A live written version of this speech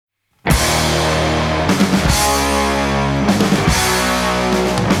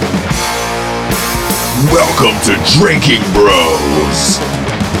Welcome to Drinking Bros.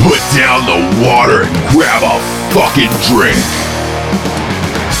 Put down the water and grab a fucking drink.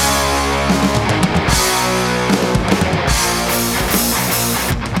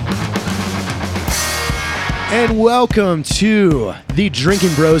 And welcome to the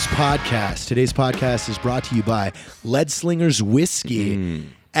Drinking Bros podcast. Today's podcast is brought to you by Lead Slinger's Whiskey.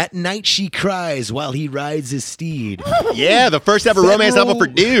 At night she cries while he rides his steed. Yeah, the first ever romance album for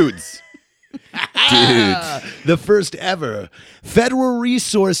dudes. The first ever. Federal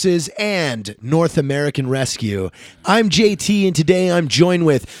Resources and North American Rescue. I'm JT, and today I'm joined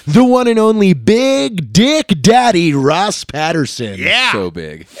with the one and only Big Dick Daddy, Ross Patterson. Yeah. So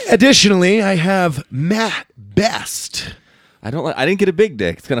big. Additionally, I have Matt Best. I didn't get a big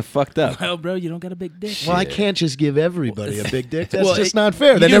dick. It's kind of fucked up. Well, bro, you don't got a big dick. Well, I can't just give everybody a big dick. That's Well, just not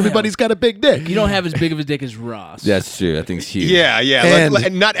fair. Then you everybody's got a big dick. You don't have as big of a dick as Ross. That's true. I think it's huge. Yeah.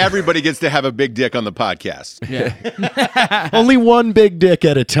 And- Not everybody gets to have a big dick on the podcast. Yeah. Only one big dick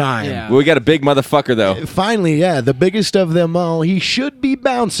at a time. Yeah. Well, we got a big motherfucker, though. Finally, yeah, the biggest of them all. He should be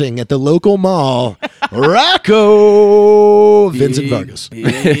bouncing at the local mall. Rocco Vincent Vargas.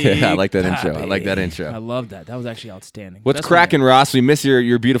 I like that intro. I like that intro. I love that. That was actually outstanding. What's That's cracking, Ross? We miss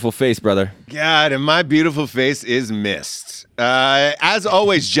your beautiful face, brother. God, and my beautiful face is missed. As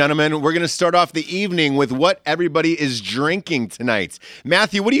always, gentlemen, we're going to start off the evening with what everybody is drinking tonight.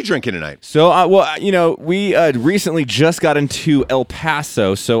 Matthew, what are you drinking tonight? So, we recently just got into El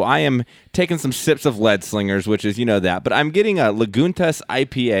Paso, so I am taking some sips of Lead Slingers, which is, that. But I'm getting a Laguntas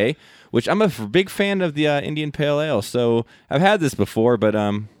IPA, which I'm a big fan of the Indian Pale Ale. So I've had this before, but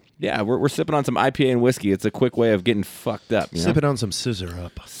yeah, we're sipping on some IPA and whiskey. It's a quick way of getting fucked up. Sipping on some scissor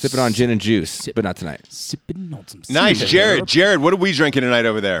up. Sipping on gin and juice, but not tonight. Sipping on some Nice. syrup. Jared, what are we drinking tonight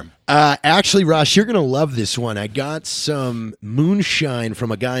over there? Actually, Ross, you're going to love this one. I got some moonshine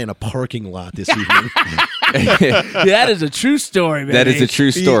from a guy in a parking lot this evening. That is a true story, man. That is a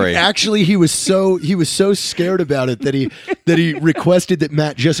true story. He was so scared about it that he requested that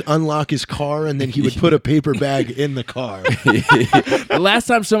Matt just unlock his car and then he would put a paper bag in the car. The last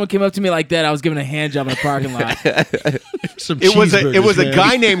time someone came up to me like that, I was giving a hand job in a parking lot. Some It was a cheeseburgers,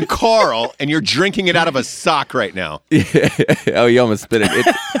 guy man. named Carl, and you're drinking it out of a sock right now. Oh, you almost spit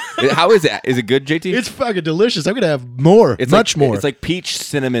it. How is it? Is it good, JT? It's fucking delicious. I'm gonna have more. It's much more. It's like peach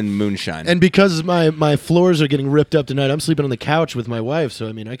cinnamon moonshine. And because my floors are getting ripped up tonight, I'm sleeping on the couch with my wife. So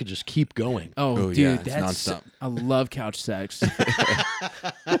I mean, I could just keep going. Oh, dude, yeah, it's that's nonstop. I love couch sex.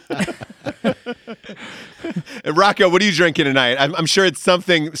 And Rocco, what are you drinking tonight? I'm sure it's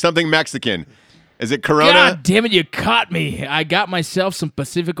something Mexican. Is it Corona? God damn it, you caught me. I got myself some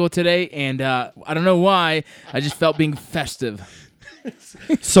Pacifico today, and I don't know why. I just felt being festive.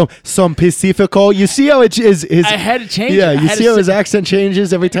 So some Pacifico. You see how it is? I had to change Yeah, it. I you had see to how his sit- accent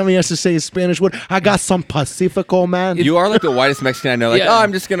changes every time he has to say his Spanish word. I got some Pacifico, man. You are like the whitest Mexican I know. Like, Yeah. oh,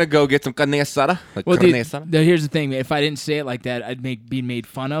 I'm just gonna go get some carne asada. Like Well, carne dude, asada. here's the thing. If I didn't say it like that, I'd be made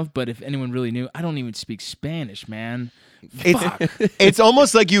fun of. But if anyone really knew, I don't even speak Spanish, man. Fuck. It's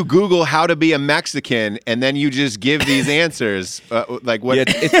almost like you Google how to be a Mexican, and then you just give these answers. Like what?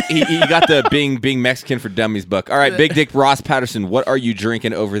 Yeah, he got the being Mexican for Dummies book. All right, Big Dick Ross Patterson, what are you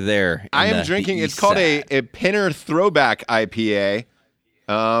drinking over there? I am drinking. It's called a Pinner Throwback IPA.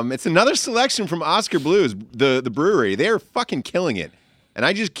 It's another selection from Oscar Blues, the brewery. They are fucking killing it, and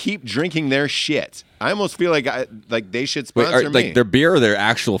I just keep drinking their shit. I almost feel like they should sponsor me. Like their beer or their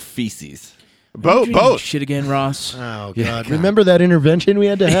actual feces? Both. Shit again, Ross. Oh God! Remember that intervention we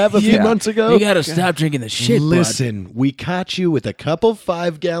had to have a few Yeah. months ago? You gotta stop drinking the shit, bud. Listen, we caught you with a couple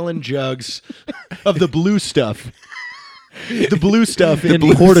 5-gallon jugs of the blue stuff. The blue stuff in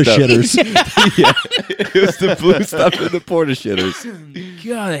blue porta stuff. shitters. Yeah, it was the blue stuff in the porta shitters.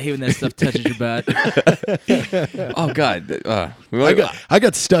 God, I hate when that stuff touches your butt. Oh God, I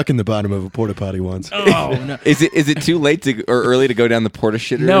got stuck in the bottom of a porta potty once. Oh no. is it too late or early to go down the porta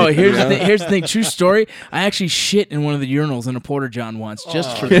shitter? No, here's the thing. Here's the thing. True story. I actually shit in one of the urinals in a porta john once,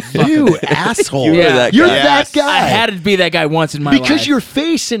 just for the fuck. You asshole! You were that You're guy. that guy. I had to be that guy once in my life. because your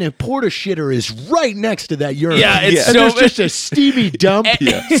face in a porta shitter is right next to that urinal. Yeah, it's and so- there's just a steamy dump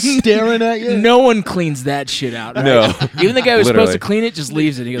staring at you. no one cleans that shit out. Right? No. Even the guy who's supposed Literally. to clean it just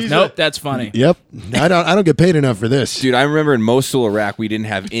leaves it. He goes, "Nope, that's funny." Yep, I don't get paid enough for this. Dude, I remember in Mosul, Iraq, we didn't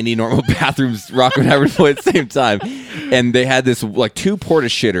have any normal bathrooms. Rocco and I were employed at the same time, and they had this like 2 porta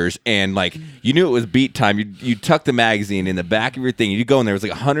shitters, and like you knew it was beat time. You tuck the magazine in the back of your thing. You go in there. It was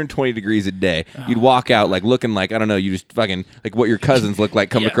like 120 degrees a day. You'd walk out like looking like I don't know. You just fucking like what your cousins look like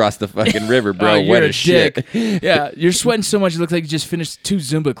coming Yeah. across the fucking river, bro. Oh, you're Wet a as shit. dick. Yeah, you're sweating sweating so much it looks like you just finished 2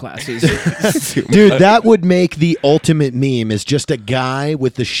 Zumba classes. Dude, that would make the ultimate meme is just a guy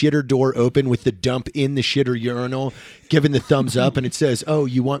with the shitter door open with the dump in the shitter urinal giving the thumbs up, and it says, "Oh,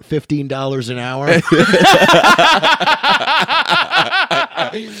 you want $15 an hour?"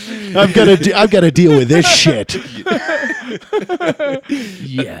 I've got to deal with this shit.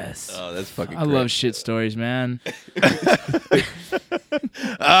 Yes. Oh, that's fucking I great. love shit stories, man.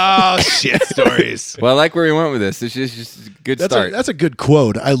 Oh, shit stories. Well, I like where we went with this. It's just a good start. That's a good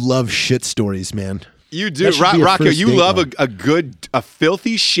quote. I love shit stories, man. You do, That should be a Rocco. first You date love one. a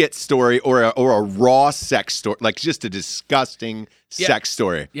filthy shit story or a raw sex story, like just a disgusting sex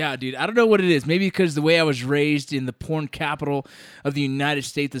story. Yeah, dude. I don't know what it is. Maybe because the way I was raised in the porn capital of the United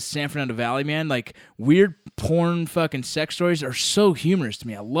States, the San Fernando Valley, man. Like weird porn fucking sex stories are so humorous to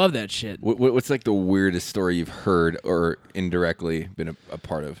me. I love that shit. What's like the weirdest story you've heard or indirectly been a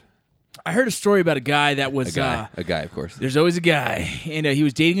part of? I heard a story about a guy that was A guy, of course. There's always a guy, and he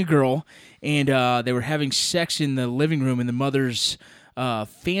was dating a girl, and they were having sex in the living room in the mother's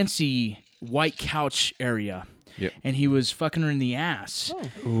fancy white couch area. Yep. And he was fucking her in the ass.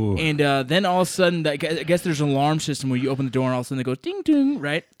 And then all of a sudden, I guess there's an alarm system where you open the door and all of a sudden they go ding ding,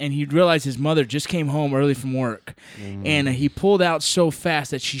 right? And he realized his mother just came home early from work, and he pulled out so fast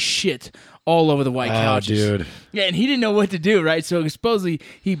that she shit all over the white couches. Dude. Yeah, and he didn't know what to do, right? So supposedly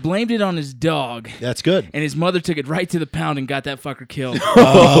he blamed it on his dog. That's good. And his mother took it right to the pound and got that fucker killed.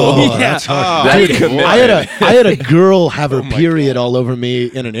 Oh, Yeah. that's hard. Oh, Dude, boy. I had a girl have her period all over me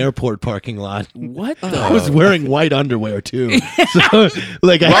in an airport parking lot. What the? I was wearing white underwear too. So,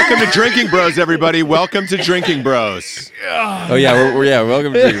 like, Welcome to Drinking Bros, everybody. Welcome to Drinking Bros. Oh yeah,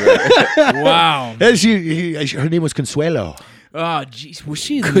 welcome to Wow. her name was Consuelo. Oh, jeez. Was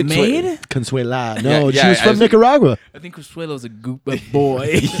she the maid? Consuela. No, Yeah, she was from as- Nicaragua. I think Consuelo's a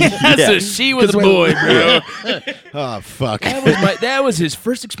boy. So she was a boy, bro. Oh, fuck. That was his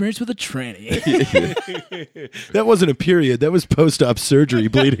first experience with a tranny. That wasn't a period. That was post-op surgery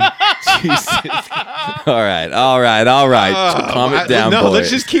bleeding. All right. Calm it down, No, boy. let's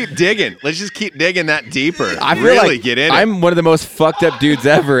just keep digging. Let's just keep digging that deeper. I feel really like get in it. I'm one of the most fucked up dudes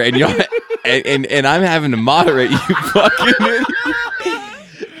ever, and y'all, and I'm having to moderate you fucking.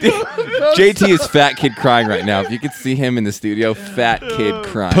 JT is fat kid crying right now. If you could see him in the studio, fat kid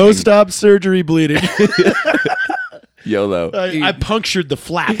crying. Post-op surgery bleeding. YOLO. I punctured the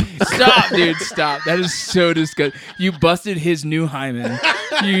flap. Stop, dude. Stop. That is so disgusting. You busted his new hymen.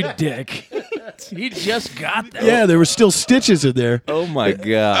 You dick. He just got that. Yeah, there were still stitches in there. Oh my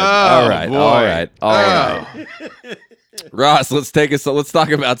god. boy. All right. Ross, let's talk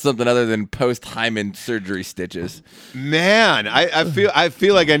about something other than post-hymen surgery stitches. Man, I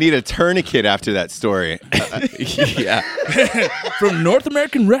feel like I need a tourniquet after that story. Yeah. From North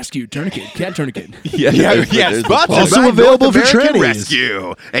American Rescue, tourniquet, cat tourniquet. Yeah. Yes, but Also available for American trannies.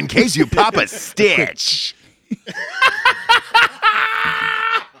 Rescue in case you pop a stitch.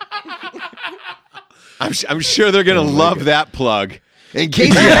 I'm sure they're gonna love that plug. In case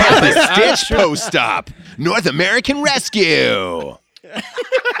you pop a stitch post-op, North American Rescue.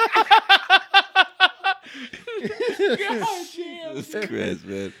 Jesus Christ,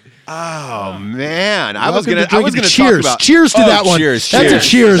 man. Oh man, I was Welcome gonna to Drinking. talk cheers. about. Cheers to that one. cheers, That's cheers. a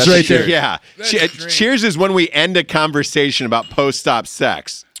cheers That's a right cheers. there. Yeah, cheers is when we end a conversation about post-op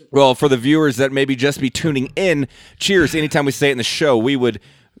sex. Well, for the viewers that maybe just be tuning in, cheers. Anytime we say it in the show, we would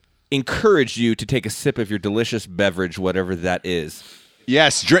encourage you to take a sip of your delicious beverage, whatever that is.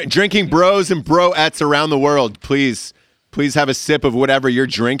 Yes, drinking bros and broettes around the world. Please have a sip of whatever you're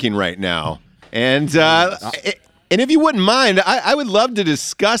drinking right now. And if you wouldn't mind, I would love to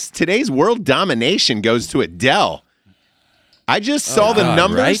discuss today's world domination goes to Adele. I just saw the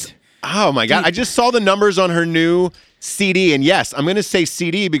numbers. right? Oh my God. I just saw the numbers on her new CD. And yes, I'm going to say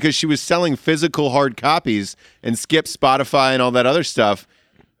CD because she was selling physical hard copies and skip Spotify and all that other stuff.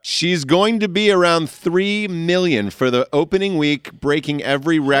 She's going to be around 3 million for the opening week, breaking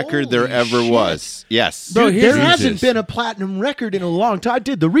every record there ever was. Yes. Bro, Dude, here's there the- hasn't been a platinum record in a long time. I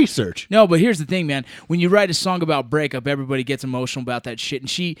did the research. No, but here's the thing, man. When you write a song about breakup, everybody gets emotional about that shit. And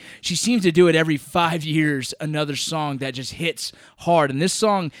she seems to do it every 5 years, another song that just hits hard. And this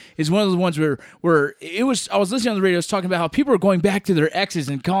song is one of the ones where it was, I was listening on the radio, I was talking about how people are going back to their exes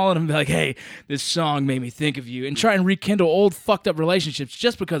and calling them like, hey, this song made me think of you, and try and rekindle old fucked up relationships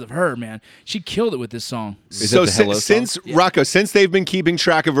just because of her, man. She killed it with this song. So that the Hello since song? Rocco, since they've been keeping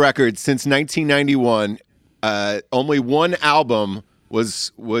track of records since 1991, only one album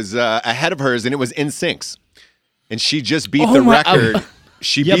was ahead of hers, and it was NSYNC's, and she just beat the record.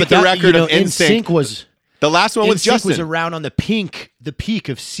 She beat the record of NSYNC NSYNC. was The last one with NSYNC Justin. was around on the peak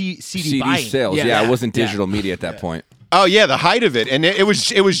of CD CD buying. sales. Yeah. Yeah, it wasn't digital media at that point. Oh yeah, the height of it, and it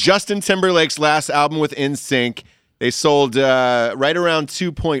was Justin Timberlake's last album with NSYNC. They sold right around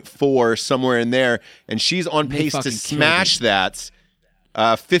 2.4, somewhere in there, and she's on pace to smash that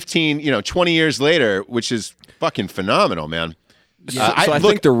 20 years later, which is fucking phenomenal, man. Yeah. I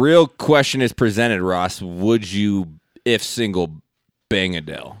think the real question is presented, Ross. Would you, if single, bang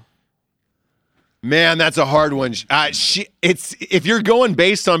Adele? Man, that's a hard one. If you're going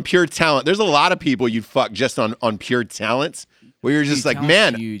based on pure talent, there's a lot of people you'd fuck just on pure talent, where you're just like,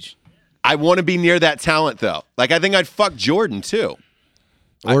 man, huge. I want to be near that talent, though. Like, I think I'd fuck Jordan, too.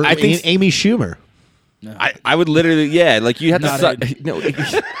 Or I think Amy Schumer. No. I would literally, like you have to. No,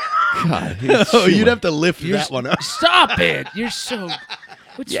 God, you'd have to lift that one up. Stop it! You're so.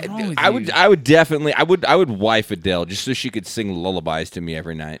 What's wrong with you? I would definitely, I would wife Adele just so she could sing lullabies to me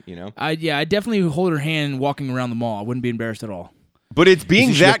every night. You know. I definitely hold her hand walking around the mall. I wouldn't be embarrassed at all. But it's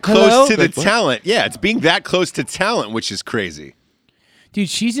being that close to the talent. Yeah, it's being that close to talent, which is crazy. Dude,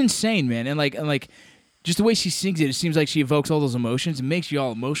 she's insane, man, and like. Just the way she sings it seems like she evokes all those emotions. It makes you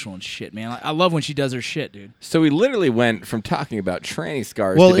all emotional and shit, man. I love when she does her shit, dude. So we literally went from talking about tranny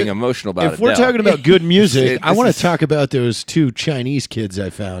scars to being emotional about it. If we're talking about good music, I want to talk about those 2 Chinese kids I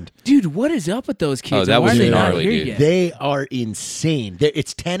found. Dude, what is up with those kids? Oh, that was Why are they gnarly, not here dude. yet? They are insane.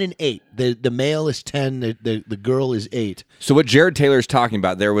 It's 10 and 8. The male is 10. The girl is 8. So what Jared Taylor is talking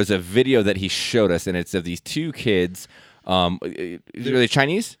about, there was a video that he showed us, and it's of these 2 kids. Are they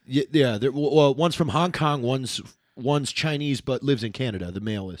Chinese? Yeah. Well, one's from Hong Kong. One's Chinese, but lives in Canada. The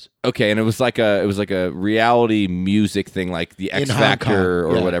male is. Okay, and it was like a reality music thing, like the X Factor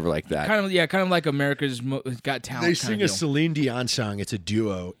or whatever, like that. Kind of like America's Got Talent. They sing a Celine Dion song. It's a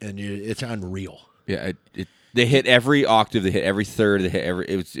duo, and it's unreal. Yeah, they hit every octave, they hit every third, they hit every.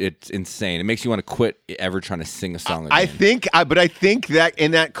 It's insane. It makes you want to quit ever trying to sing a song again. I think that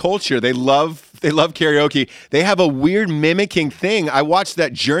in that culture, they love karaoke. They have a weird mimicking thing. I watched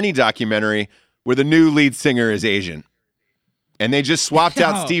that Journey documentary where the new lead singer is Asian, and they just swapped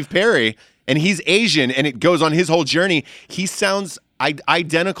out Steve Perry, and he's Asian, and it goes on his whole journey. He sounds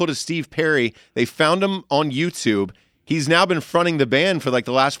identical to Steve Perry. They found him on YouTube. He's now been fronting the band for like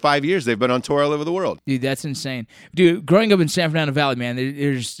the last 5 years. They've been on tour all over the world. Dude, that's insane. Dude, growing up in San Fernando Valley, man,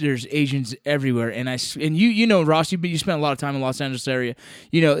 there's Asians everywhere, and you know, Ross, you spent a lot of time in the Los Angeles area.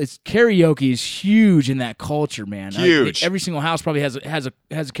 You know, it's karaoke is huge in that culture, man. Huge. Every single house probably has a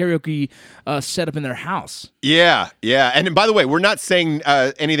karaoke set up in their house. Yeah. And by the way, we're not saying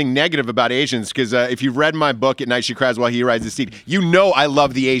anything negative about Asians, because if you've read my book, At Night She Cries While He Rides the Steed, you know I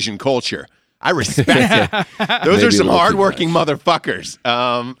love the Asian culture. I respect it. Those are some hardworking motherfuckers.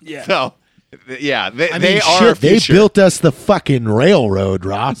 So, yeah, they are our They future. built us the fucking railroad,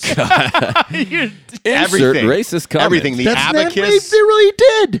 Ross. Everything. Racist comment. Everything. The Abacus. They really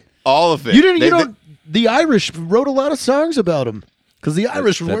did. All of it. The Irish wrote a lot of songs about them. Because the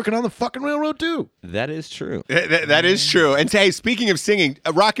Irish were working on the fucking railroad, too. That is true. That is true. And hey, speaking of singing,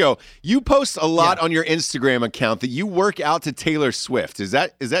 Rocco, you post a lot on your Instagram account that you work out to Taylor Swift. Is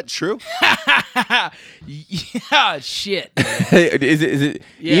that true? Yeah, shit. Is it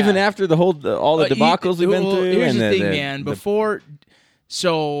even after all the debacles we've been through? Here's the thing, man.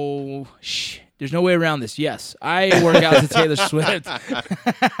 There's no way around this. Yes, I work out to Taylor Swift.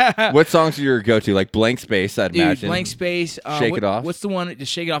 What songs are your go-to? Like Blank Space, I'd imagine. Blank Space. Shake It Off. What's the one?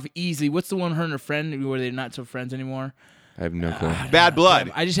 Just Shake It Off easily. What's the one? Her and her friend, where they're not so friends anymore. I have no clue. Bad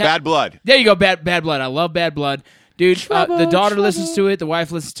Blood. Bad Blood. There you go. Bad Blood. I love Bad Blood. Dude, the daughter listens to it. The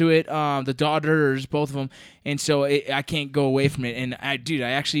wife listens to it. The daughters, both of them. And so I can't go away from it. And I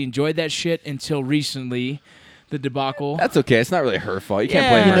actually enjoyed that shit until recently. The debacle. That's okay. It's not really her fault. You can't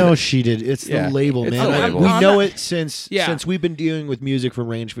blame her. You know she did. It's the label, It's man. the label. We know it since we've been dealing with music from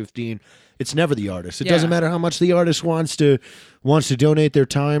Range 15. It's never the artist. It doesn't matter how much the artist wants to donate their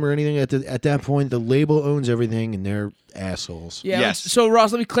time or anything. At that point, the label owns everything, and they're assholes. Yeah. Yes. So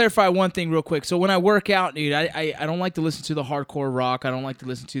Ross, let me clarify one thing real quick. So when I work out, dude, I don't like to listen to the hardcore rock. I don't like to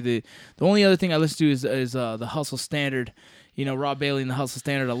listen to the only other thing I listen to is the Hustle Standard. You know, Rob Bailey and the Hustle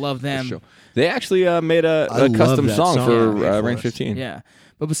Standard. I love them. Sure. They actually made a custom song for Range 15. Yeah.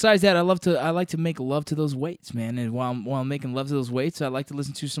 But besides that, I like to make love to those weights, man. And while I'm making love to those weights, I like to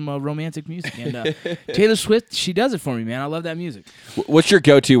listen to some romantic music. And Taylor Swift, she does it for me, man. I love that music. What's your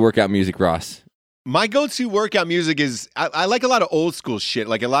go-to workout music, Ross? My go-to workout music is I like a lot of old school shit,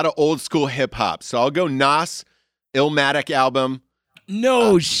 like a lot of old school hip hop. So I'll go Nas, Illmatic album.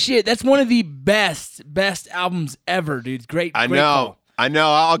 No shit, that's one of the best albums ever, dude. Great. I great know. call.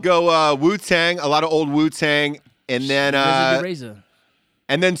 I'll go Wu-Tang, a lot of old Wu-Tang, and then RZA.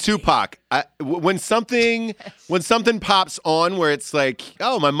 And then Tupac. When something pops on where it's like,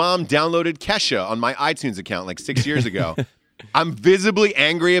 oh, my mom downloaded Kesha on my iTunes account like 6 years ago. I'm visibly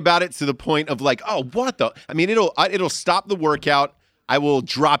angry about it to the point of like, oh, what the? I mean, it'll stop the workout. I will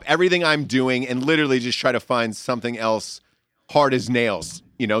drop everything I'm doing and literally just try to find something else hard as nails,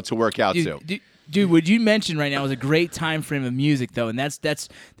 to work out to. Dude, what you mentioned right now is a great time frame of music, though, and that's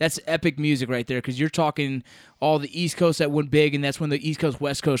epic music right there, because you're talking all the East Coast that went big, and that's when the East Coast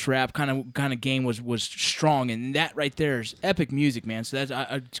West Coast rap kind of game was strong, and that right there is epic music, man. So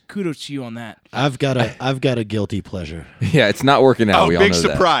that's kudos to you on that. I've got a guilty pleasure. Yeah, it's not working out. Oh, we all big know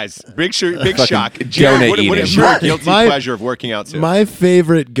surprise, big shock. Donut Jared, what eating. is your guilty pleasure of working out to? My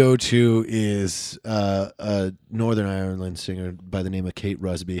favorite go-to is a Northern Ireland singer by the name of Kate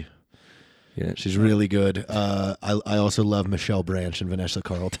Rusby. Yeah, she's really good. I also love Michelle Branch and Vanessa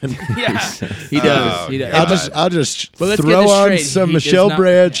Carlton. Yeah, he does. He does. I'll just But let's get throw this on straight. some He Michelle does not-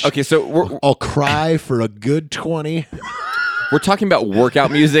 Branch. Okay, so I'll cry for a good 20. we're talking about workout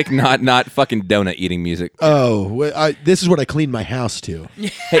music, not fucking donut eating music. Oh, this is what I clean my house to.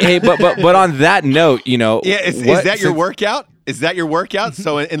 Hey, but on that note, Yeah, is that your workout? Is that your workout?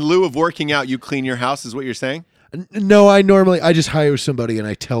 So in lieu of working out, you clean your house, is what you're saying? No, I just hire somebody and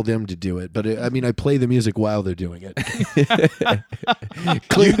I tell them to do it. But I play the music while they're doing it.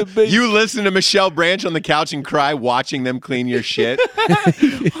 Clean the base. You listen to Michelle Branch on the couch and cry watching them clean your shit.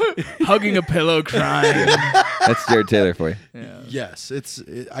 Hugging a pillow, crying. That's Jared Taylor for you. Yes,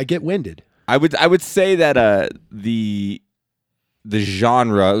 I get winded. I would say that the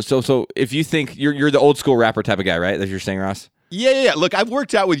genre. So if you think you're the old school rapper type of guy, right? That you're saying, Ross. Yeah. Look, I've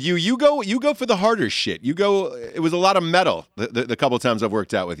worked out with you. You go for the harder shit. It was a lot of metal the couple of times I've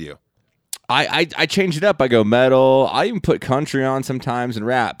worked out with you. I change it up. I go metal. I even put country on sometimes and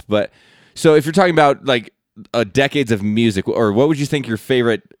rap. But so if you're talking about like decades of music, or what would you think your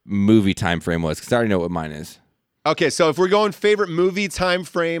favorite movie time frame was? Because I already know what mine is. Okay, so if we're going favorite movie time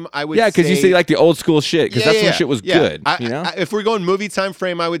frame, I would say... Yeah, because you say like the old school shit, because that's when shit was good. If we're going movie time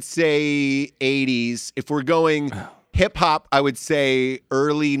frame, I would say 80s. If we're going hip hop, I would say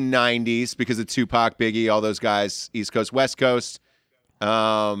early 90s because of Tupac, Biggie, all those guys, East Coast, West Coast.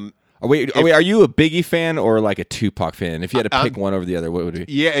 Are you a Biggie fan or like a Tupac fan? If you had to pick one over the other, what would it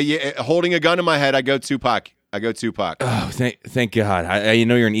be? Yeah. Holding a gun in my head, I go Tupac. Oh, thank God. I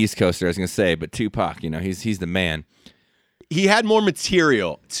you're an East Coaster, I was going to say, but Tupac, he's the man. He had more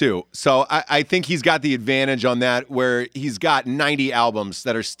material, too. So I think he's got the advantage on that, where he's got 90 albums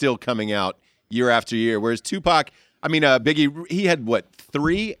that are still coming out year after year. Whereas Tupac, Biggie, he had,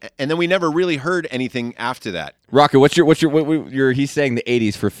 3? And then we never really heard anything after that. Rocco, he's saying the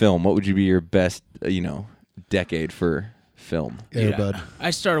 80s for film. What would you be your best, decade for film? Yeah, bud.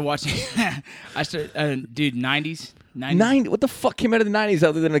 I started watching. Dude, 90s. 90s? What the fuck came out of the 90s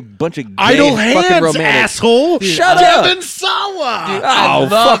other than a bunch of gay Idle fucking Hands, romantic? asshole! Dude, Shut up! Devon Sawa! Dude, I love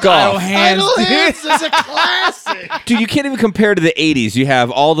fuck off. Idle Hands. Idle Hands is a classic! Dude, you can't even compare to the 80s. You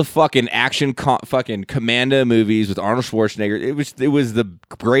have all the fucking action fucking commando movies with Arnold Schwarzenegger. It was the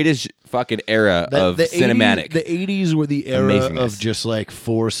greatest fucking era of cinematic. The 80s were the era Amazingness. of just like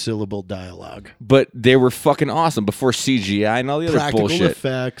 4-syllable dialogue. But they were fucking awesome before CGI and all the other Practical bullshit.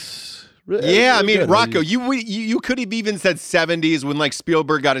 effects. Yeah, Good. Rocco, you could have even said 70s when like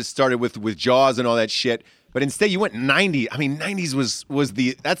Spielberg got it started with Jaws and all that shit. But instead, you went 90s.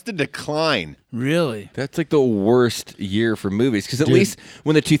 90s that's the decline. Really? That's like the worst year for movies because at least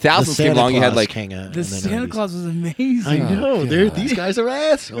when the 2000s came along, you had like The Santa Claus was amazing. I know. These guys are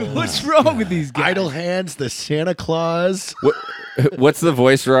assholes. What's wrong with these guys? Idle Hands, the Santa Claus. what's the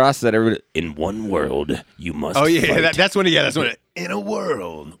voice, Ross? That everybody in one world you must. Oh yeah, fight. that's when in a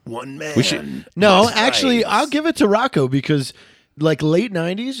world, one man. No, actually, I'll give it to Rocco because like late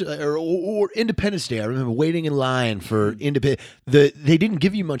 90s or Independence Day, I remember waiting in line for Independence. They didn't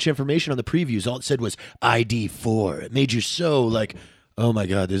give you much information on the previews. All it said was ID4. It made you so like, oh my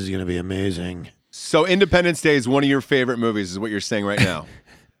God, this is going to be amazing. So Independence Day is one of your favorite movies, is what you're saying right now.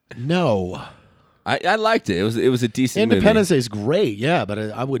 No. I liked it. It was a decent Independence movie. Day is great, yeah, but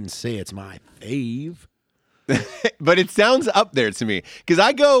I wouldn't say it's my fave. But it sounds up there to me because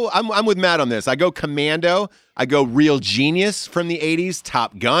I'm with Matt on this. I go Commando. I go Real Genius from the 80s.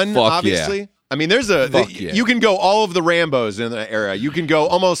 Top Gun, Fuck obviously. Yeah. I mean, you can go all of the Rambos in the era. You can go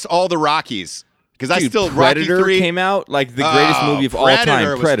almost all the Rockies. Because I Dude, still Predator Rocky 3 came out like the greatest movie of all time.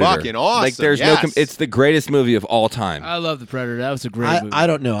 Predator was fucking awesome. Like there's it's the greatest movie of all time. I love the Predator. That was a great movie. I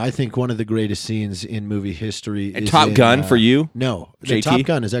don't know. I think one of the greatest scenes in movie history is Top Gun for you? No, JT? Top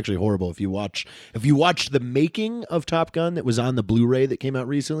Gun is actually horrible. If you watch the making of Top Gun that was on the Blu-ray that came out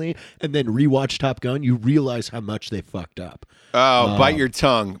recently, and then rewatch Top Gun, you realize how much they fucked up. Oh, bite your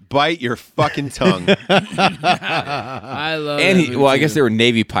tongue. Bite your fucking tongue. I love And that movie I guess too. they were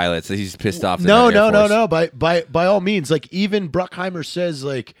Navy pilots that he's pissed off. No. By all means, like even Bruckheimer says,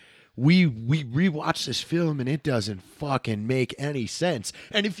 like we rewatched this film and it doesn't fucking make any sense.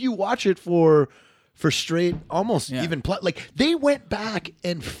 And if you watch it for straight, almost even like they went back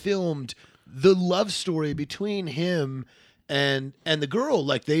and filmed the love story between him and the girl.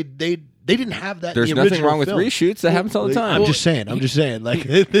 Like they didn't have that. There's in the nothing original wrong with film. reshoots. That happens all the time. I'm just saying. Like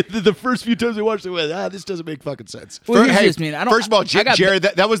the first few times I watched it, this doesn't make fucking sense. Well, here's this, man. First of all, Jared,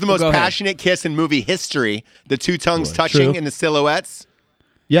 that was the most Go ahead. passionate kiss in movie history. The two tongues touching True. in the silhouettes.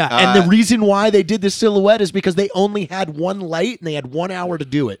 Yeah, and the reason why they did the silhouette is because they only had one light and they had 1 hour to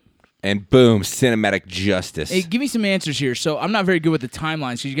do it. And boom, cinematic justice. Hey, give me some answers here. So I'm not very good with the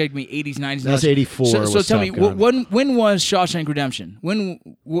timelines. So you got to give me 80s, 90s. That's 84 So was tell Top me, Gun. when was Shawshank Redemption?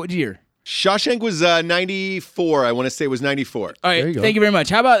 What year? Shawshank was 94. I want to say it was 94. All right, There you go. thank you very much.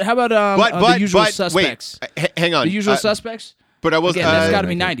 How about the usual suspects? Wait, hang on. The usual suspects. But I was Again, that's got to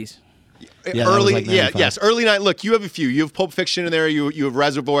be 90s. Yeah, that was early, like 95. yes, early night. Look, you have a few. You have Pulp Fiction in there. You have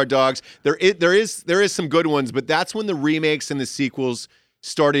Reservoir Dogs. There is some good ones, but that's when the remakes and the sequels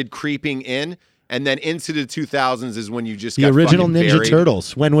started creeping in, and then into the 2000s is when you just The got original fucking Ninja buried.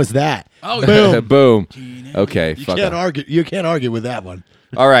 Turtles. When was that? Oh, Boom. Boom. Okay, You fuck can't off. argue. You can't argue with that one.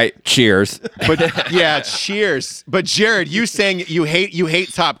 All right, cheers. But yeah, cheers. But Jared, you saying you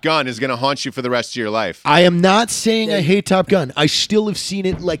hate Top Gun is going to haunt you for the rest of your life. I am not saying I hate Top Gun. I still have seen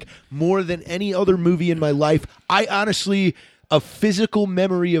it like more than any other movie in my life. I honestly, a physical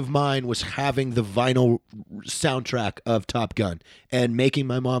memory of mine was having the vinyl soundtrack of Top Gun and making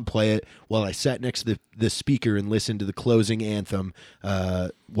my mom play it while I sat next to the speaker and listened to the closing anthem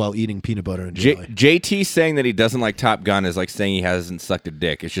while eating peanut butter and jelly. JT saying that he doesn't like Top Gun is like saying he hasn't sucked a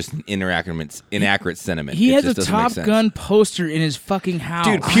dick. It's just an inaccurate sentiment. He It has just a doesn't make Top sense. Gun poster in his fucking house.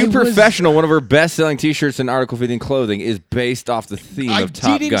 Dude, Pew Professional, one of her best-selling T-shirts and Article 15 clothing, is based off the theme I of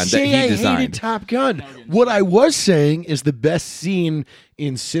Top didn't Gun that say he I designed. hated Top Gun. What I was saying is the best scene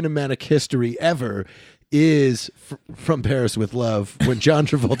in cinematic history ever is from Paris with Love when John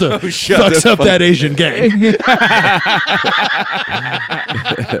Travolta fucks up that Asian gang.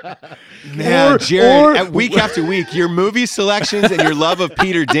 Man, Jared, or- week after week, your movie selections and your love of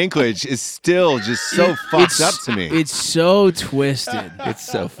Peter Dinklage is still just so fucked up to me. It's so twisted. It's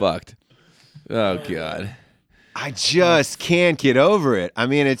so fucked. Oh god. I just can't get over it. I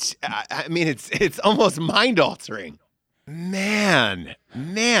mean, it's almost mind altering. Man,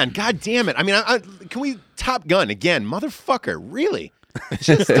 god damn it. I mean, can we Top Gun again, motherfucker? Really?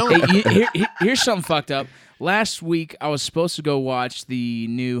 Just don't. Hey, here's something fucked up. Last week, I was supposed to go watch the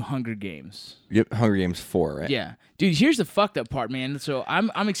new Hunger Games. Yep, Hunger Games 4, right? Yeah, dude. Here's the fucked up part, man. So I'm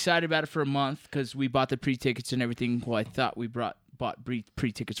excited about it for a month because we bought the pre-tickets and everything. Well, I thought we bought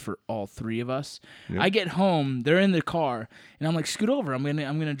pre-tickets for all three of us. Yep. I get home, they're in the car, and I'm like, scoot over. I'm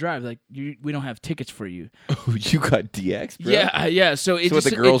gonna drive. Like, we don't have tickets for you. Oh, you got DX, bro? Yeah. So it what,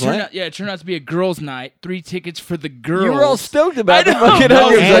 the girls turned went? out, it turned out to be a girls' night. 3 tickets for the girls. You were all stoked about I the know. fucking No,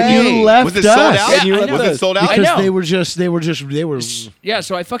 Hunger and Games. you left Was it sold us. out? Yeah, I know. Was it sold out? I Because know. they were. Yeah,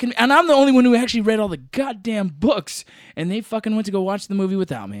 so and I'm the only one who actually read all the goddamn books, and they fucking went to go watch the movie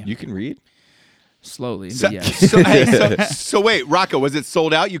without me. You can read? Slowly, So, but yes. so wait, Rocco, was it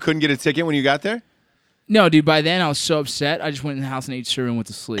sold out? You couldn't get a ticket when you got there? No, dude, by then I was so upset, I just went in the house and ate cereal and went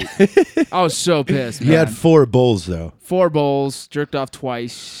to sleep. I was so pissed, man. You had 4 bowls though. 4 bowls, jerked off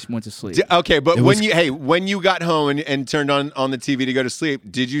twice, went to sleep. Okay, but It was- when you got home and turned on the TV to go to sleep,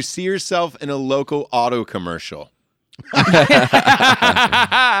 did you see yourself in a local auto commercial?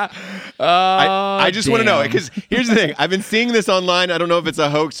 I just want to know, because here's the thing. I've been seeing this online. I don't know if it's a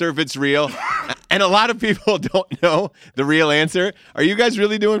hoax or if it's real. And a lot of people don't know the real answer. Are you guys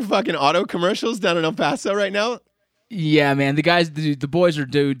really doing fucking auto commercials down in El Paso right now? Yeah, man. The guys, the boys are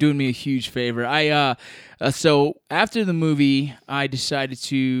doing me a huge favor. So after the movie, I decided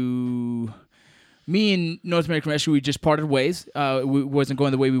to. Me and North American Rescue, we just parted ways. It wasn't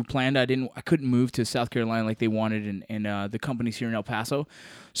going the way we planned. I couldn't move to South Carolina like they wanted, and the company's here in El Paso.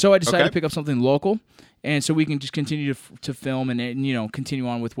 So I decided to pick up something local, and so we can just continue to film and continue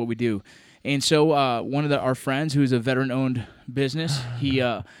on with what we do. And so one of our friends, who's a veteran-owned business, he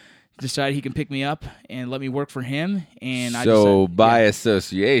decided he can pick me up and let me work for him. And So by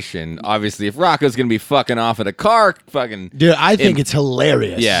association, obviously, if Rocco's gonna be fucking off at a car, fucking Dude, I think it's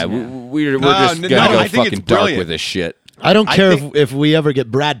hilarious. yeah, we're just gonna I go think it's fucking dark brilliant. with this shit. I don't care think- if we ever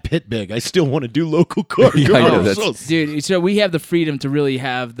get Brad Pitt big. I still want to do local car Yeah, I know, commercials. Dude, so we have the freedom to really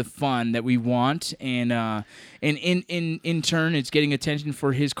have the fun that we want, and in turn, it's getting attention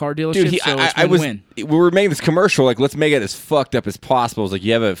for his car dealership. Dude, So it's win-win. we were making this commercial, like, let's make it as fucked up as possible. It's like,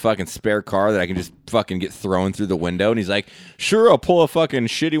 you have a fucking spare car that I can just fucking get thrown through the window. And he's like, sure, I'll pull a fucking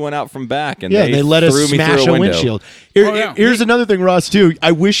shitty one out from back. And Yeah, they let us threw me smash through a window. windshield. yeah. Here's another thing, Ross, too.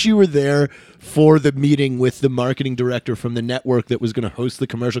 I wish you were there for the meeting with the marketing director from the network that was going to host the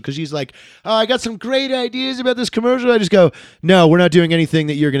commercial, because she's like, oh, I got some great ideas about this commercial. I just go, no, we're not doing anything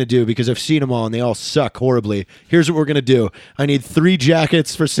that you're going to do, because I've seen them all and they all suck horribly. Here's what we're going to do. I need 3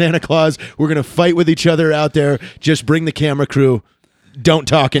 jackets for Santa Claus. We're going to fight with each other out there. Just bring the camera crew. Don't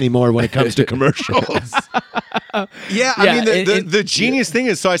talk anymore when it comes to commercials. Yeah, I mean, the genius thing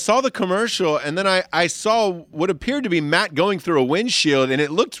is, so I saw the commercial, and then I saw what appeared to be Matt going through a windshield, and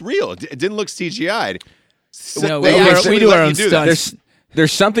it looked real. It didn't look CGI'd. So No, they we actually do let our you own do that. stunts.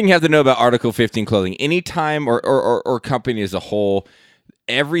 There's something you have to know about Article 15 clothing. Anytime or company as a whole,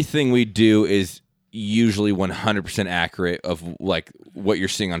 everything we do is usually 100% accurate of like what you're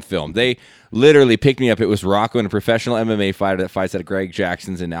seeing on film. They literally picked me up. It was Rocco and a professional MMA fighter that fights at Greg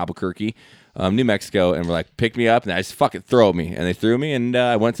Jackson's in Albuquerque, New Mexico, and we're like, pick me up, and I just fucking throw at me, and they threw me, and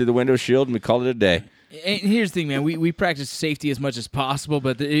I went through the window shield, and we called it a day. And here's the thing, man. We practice safety as much as possible,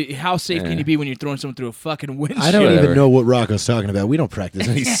 but how safe can you be when you're throwing someone through a fucking windshield? I don't Whatever. even know what Rocco's talking about. We don't practice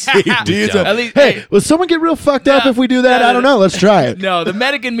any safety. don't. At least- Hey, will someone get real fucked up if we do that? I don't know. Let's try it. No, the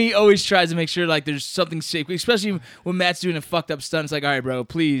medic in me always tries to make sure like there's something safe, especially when Matt's doing a fucked up stunt. It's like, all right, bro,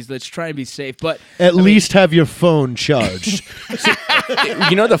 please, let's try and be safe. But At least have your phone charged.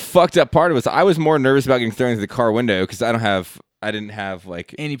 You know, the fucked up part was I was more nervous about getting thrown through the car window because I didn't have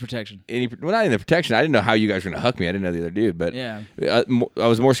like any protection. well, not even the protection. I didn't know how you guys were gonna huck me. I didn't know the other dude, but Yeah. I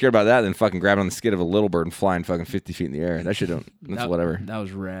was more scared about that than fucking grabbing on the skid of a little bird and flying fucking 50 feet in the air. That shit don't. That's whatever. That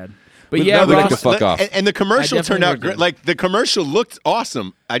was rad. But yeah, No, the- Ross, fuck off. And the commercial I turned out definitely great. Like the commercial looked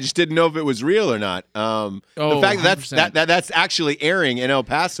awesome. I just didn't know if it was real or not. The fact that 100%. that's actually airing in El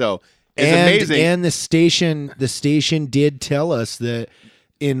Paso is amazing. And the station did tell us that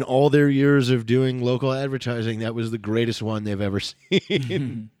in all their years of doing local advertising, that was the greatest one they've ever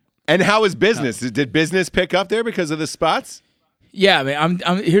seen. And how is business? Did business pick up there because of the spots? yeah, man.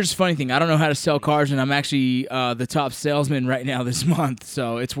 Here's the funny thing. I don't know how to sell cars, and I'm actually the top salesman right now this month,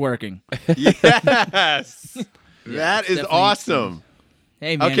 so it's working. Yes, that is definitely- awesome,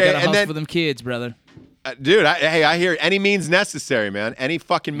 Hey, man, Okay, gotta and hustle then- for them kids, brother. dude. I hear any means necessary, man. Any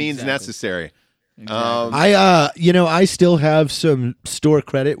fucking means Exactly. necessary. I still have some store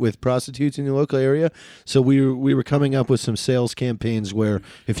credit with prostitutes in the local area, so we were coming up with some sales campaigns where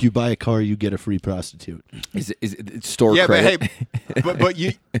if you buy a car, you get a free prostitute. Is it store Yeah, credit? but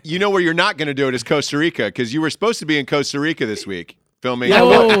hey, but you know where you're not going to do it is Costa Rica, because you were supposed to be in Costa Rica this week filming.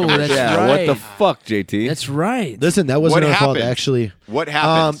 Oh, that's yeah, right. what the fuck, JT? That's right. Listen, that wasn't What our fault, happened? actually. What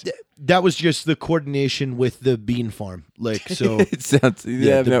happened? That was just the coordination with the bean farm. Like, so It sounds.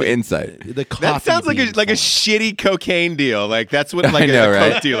 You have the no big- insight. the coffee That sounds like bean a farm. shitty cocaine deal. Like that's what like know, a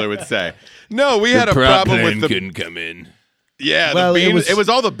right? coke dealer would say. No, we had a problem with the couldn't come in. yeah. Well, the bean, it was-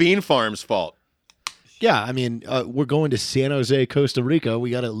 all the bean farm's fault. Yeah, I mean, we're going to San Jose, Costa Rica. We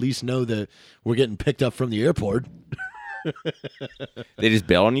got to at least know that we're getting picked up from the airport. They just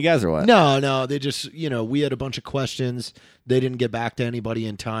bail on you guys or what? No, they just, we had a bunch of questions. They didn't get back to anybody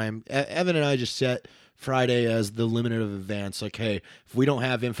in time. Evan and I just set Friday as the limit of advance. Like, hey, if we don't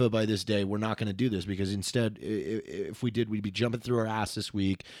have info by this day, we're not going to do this, because instead, if we did, we'd be jumping through our ass this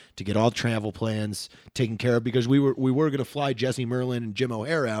week to get all the travel plans taken care of, because we were going to fly Jesse Merlin and Jim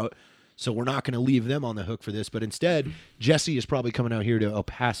O'Hare out. So we're not going to leave them on the hook for this. But instead, Jesse is probably coming out here to El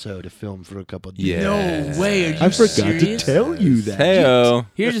Paso to film for a couple of days. Yeah. No way. Are you I forgot serious? to tell you that. Heyo.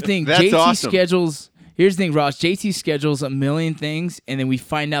 Here's the thing. That's JT awesome. schedules. Here's the thing, Ross. JT schedules a million things, and then we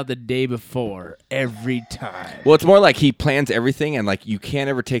find out the day before every time. Well, it's more like he plans everything, and like you can't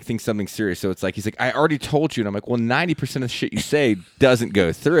ever take something serious. So it's like he's like, I already told you, and I'm like, well, 90% of the shit you say doesn't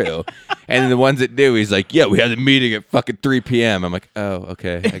go through, and then the ones that do, he's like, yeah, we had a meeting at fucking 3 p.m. I'm like, oh,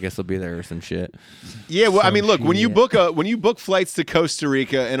 okay, I guess I'll be there or some shit. Yeah, well, I mean, look, when you shit. book flights to Costa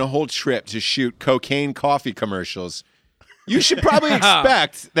Rica and a whole trip to shoot cocaine coffee commercials, you should probably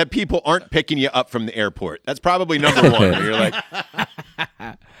expect that people aren't picking you up from the airport. That's probably number one. Where you're like,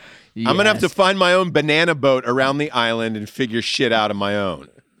 I'm gonna have to find my own banana boat around the island and figure shit out on my own.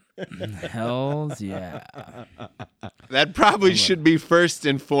 Hells yeah. That probably should be first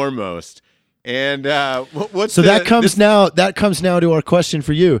and foremost. And what's So that comes now to our question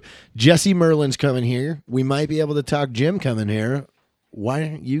for you. Jesse Merlin's coming here. We might be able to talk Jim coming here. Why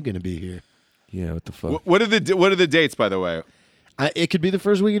aren't you going to be here? Yeah, what the fuck? What are the dates, by the way? It could be the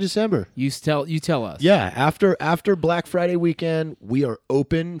first week of December. You tell us. Yeah, after Black Friday weekend, we are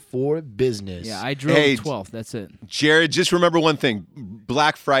open for business. Yeah, I drove Hey, the 12th. That's it. Jared, just remember one thing: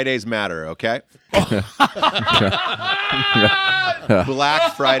 Black Fridays matter. Okay.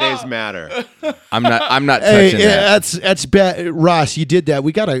 Black Fridays matter. I'm not Hey, touching that. that's bad, Ross. You did that.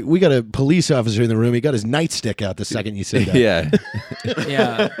 We got a police officer in the room. He got his nightstick out the second you said that. Yeah.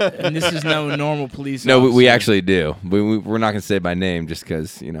 Yeah, and this is no normal police. No, we officer. actually do. We're not going to say by name just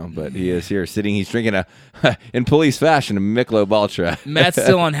because, but he is here sitting. He's drinking in police fashion, a Michelob Ultra. Matt's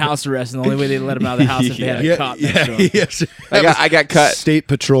still on house arrest, and the only way they let him out of the house is if they had a cop next to him. Yes. I got cut. State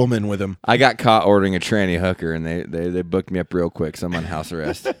patrolman with him. I got caught ordering a tranny hooker, and they booked me up real quick, so I'm on house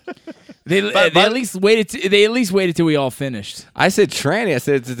arrest. They at least waited till we all finished. I said tranny. I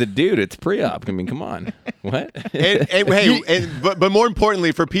said it's a dude. It's pre-op. I mean, come on. What? But more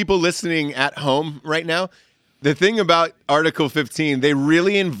importantly, for people listening at home right now, the thing about Article 15, they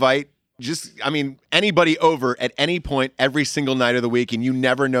really invite anybody over at any point every single night of the week, and you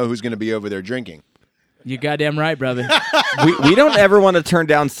never know who's going to be over there drinking. You're goddamn right, brother. we don't ever want to turn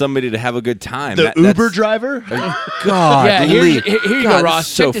down somebody to have a good time. The Uber driver? God, Yeah, here you go, God, Ross.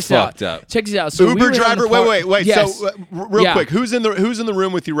 so Check this fucked out. up. Check this out. So Uber we were driver. having a Wait. Yes. So real Yeah. quick, who's in the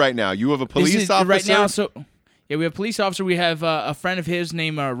room with you right now? You have a This police is officer right now. So yeah, we have a police officer. We have a friend of his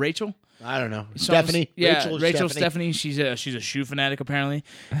named Rachel. I don't know. So- Stephanie? Yeah, or Rachel Stephanie. She's a shoe fanatic apparently.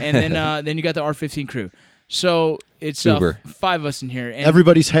 And then you got the R15 crew. So it's Uber. 5 of us in here. And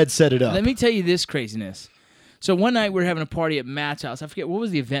Everybody's head set it up. let me tell you this craziness. So one night we were having a party at Matt's house. I forget what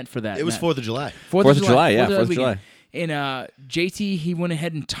was the event for that. It was Matt? 4th of July. 4th of July, yeah, 4th of weekend. July. And JT, he went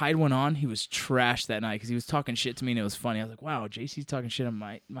ahead and tied one on. He was trashed that night because he was talking shit to me, and it was funny. I was like, wow, JT's talking shit. I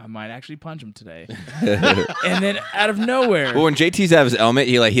might actually punch him today. And then out of nowhere. Well, when JT's out of his element,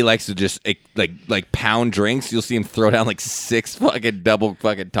 he likes to just like pound drinks. You'll see him throw down like 6 fucking double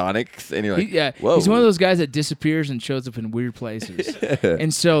fucking tonics, and you're like, whoa. He's one of those guys that disappears and shows up in weird places.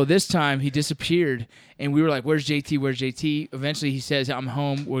 And so this time he disappeared, and we were like, "Where's JT? Where's JT?" Eventually he says, "I'm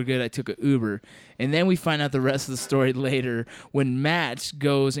home. We're good. I took an Uber." And then we find out the rest of the story later when Matt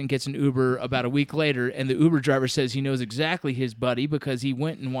goes and gets an Uber about a week later, and the Uber driver says he knows exactly his buddy because he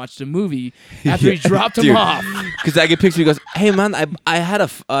went and watched a movie after he dropped him off. Because I get pictures. He goes, "Hey man,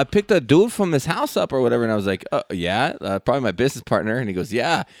 I picked a dude from this house up or whatever," and I was like, "Yeah, probably my business partner." And he goes,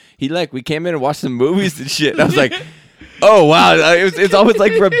 "Yeah, we came in and watched some movies and shit." And I was like, "Oh wow!" It's always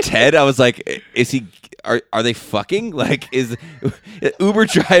like from Ted. I was like, "Is he? Are they fucking? Like, is Uber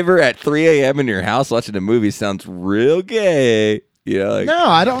driver at 3 a.m. in your house watching a movie sounds real gay?" No,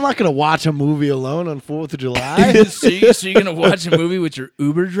 I'm not going to watch a movie alone on 4th of July. So you're going to watch a movie with your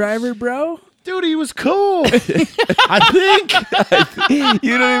Uber driver, bro? Dude, he was cool. I think.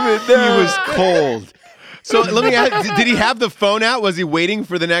 You don't even know. He was cold. So let me ask, did he have the phone out? Was he waiting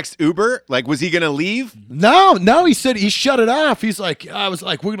for the next Uber? Like, was he going to leave? No, he said he shut it off. He's like, I was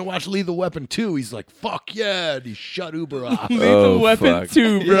like, we're going to watch Lethal Weapon 2. He's like, fuck yeah. And he shut Uber off. Lethal Weapon fuck.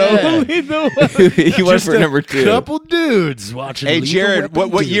 2, bro. Yeah. Lethal Weapon. He went for number 2. Couple dudes watching Hey, Lethal Jared,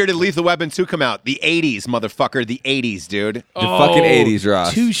 Weapon what 2. year did Lethal Weapon 2 come out? The 80s, motherfucker. The 80s, dude. The fucking 80s,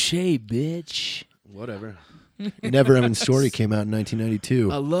 Ross. Touche, bitch. Whatever. Never Ending Story came out in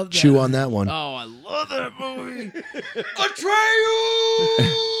 1992. I love that. Chew on that one. Oh, I love that movie.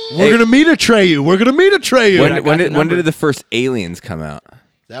 We're going to meet Atreyu. We're going to meet Atreyu. When did the first Aliens come out?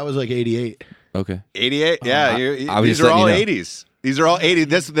 That was like 88. Okay. 88? Yeah. I was These just are all letting you know. 80s. These are all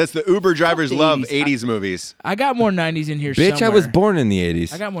 80s. That's the Uber drivers Fuck love 80s. 80s movies. I got more 90s in here Bitch, somewhere. I was born in the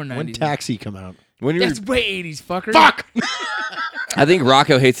 80s. I got more 90s. When Taxi come out? When you were, That's way 80s, fucker. Fuck! I think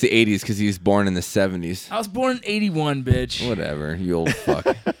Rocco hates the 80s because he was born in the 70s. I was born in 81, bitch. Whatever, you old fuck.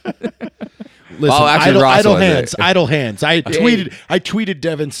 Listen, Oh, actually, Ross idle was hands, it. idle hands. I tweeted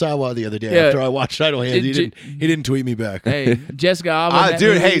Devon Sawa the other day Yeah. after I watched Idle Hands. He didn't tweet me back. Hey, Jessica Alba. in that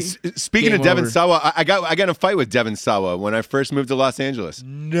Dude, movie, hey, speaking game of Devon over. Sawa, I got in a fight with Devon Sawa when I first moved to Los Angeles.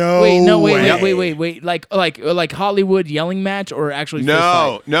 No. Wait. Like Hollywood yelling match or actually fist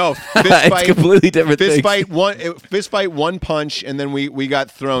fight? No. Fist It's fight, completely different fist things. fight, one punch, and then we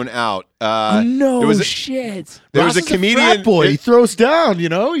got thrown out. No there was a, shit. There Ross was a is comedian. frat boy. He throws down,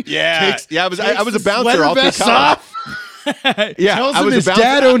 Yeah, I was a takes bouncer sweater all through vests college. off. Yeah, Tells I him was his a bouncer.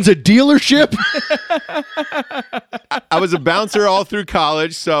 dad owns a dealership. I was a bouncer all through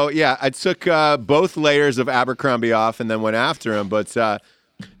college, so yeah, I took both layers of Abercrombie off and then went after him. But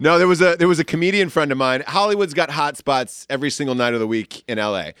No, there was a comedian friend of mine. Hollywood's got hot spots every single night of the week in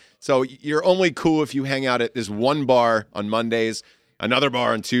LA. So you're only cool if you hang out at this one bar on Mondays, another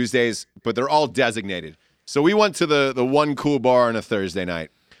bar on Tuesdays, but they're all designated. So we went to the one cool bar on a Thursday night.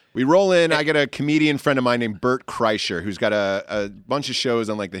 We roll in. I got a comedian friend of mine named Bert Kreischer, who's got a bunch of shows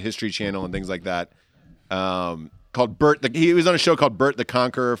on like the History Channel and things like that. Called Bert. He was on a show called Bert the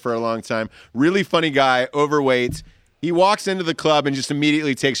Conqueror for a long time. Really funny guy, overweight. He walks into the club and just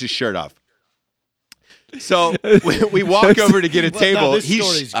immediately takes his shirt off. So we walk over to get a table.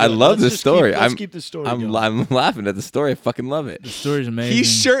 I love this story. Let's keep the story going. I'm laughing at the story. I fucking love it. The story's amazing. He's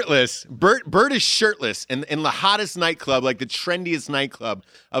shirtless. Bert is shirtless in the hottest nightclub, like the trendiest nightclub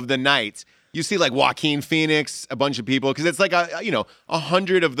of the night. You see like Joaquin Phoenix, a bunch of people, because it's like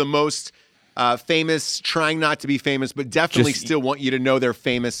 100 of the most famous, trying not to be famous, but definitely still want you to know they're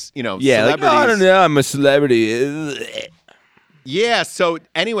famous. Celebrities. Like, I don't know, I'm a celebrity. Yeah. So,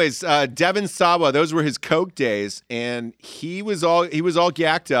 anyways, Devon Sawa, those were his coke days, and he was all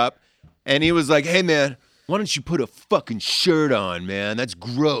gacked up, and he was like, "Hey, man, why don't you put a fucking shirt on, man? That's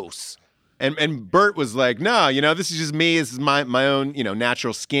gross." And Bert was like, "No, this is just me. This is my own,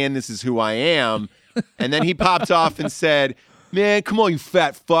 natural skin. This is who I am." And then he popped off and said, "Man, come on, you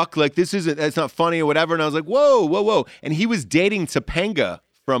fat fuck. Like, that's not funny or whatever." And I was like, whoa, whoa, whoa. And he was dating Topanga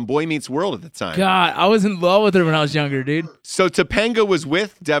from Boy Meets World at the time. God, I was in love with her when I was younger, dude. So Topanga was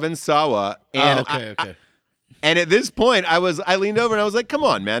with Devon Sawa. And okay. And at this point, I leaned over and I was like, come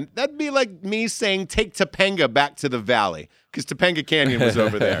on, man. That'd be like me saying, take Topanga back to the valley. Because Topanga Canyon was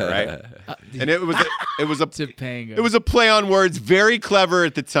over there, right? And it was a Topanga. It was a play on words, very clever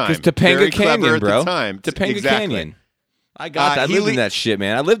at the time. Because Topanga very Canyon, clever bro. at the time. Topanga Exactly. Canyon. I got that. I lived in that shit,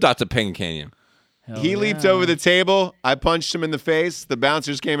 man. I lived off Topanga Canyon. He leaped over the table. I punched him in the face. The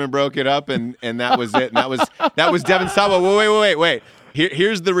bouncers came and broke it up, and that was it. And that was Devon Sawa. Wait.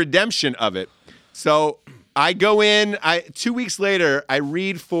 Here's the redemption of it. So I go in. 2 weeks later, I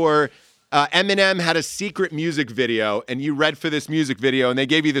read for Eminem had a secret music video, and you read for this music video, and they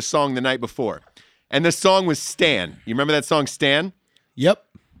gave you the song the night before, and the song was Stan. You remember that song, Stan? Yep.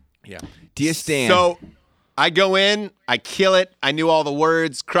 Yeah. Dear Stan. So I go in, I kill it. I knew all the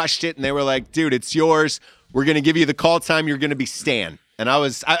words, crushed it, and they were like, "Dude, it's yours. We're gonna give you the call time. You're gonna be Stan." And I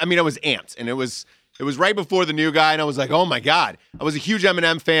was amped, and it was right before the new guy, and I was like, "Oh my god!" I was a huge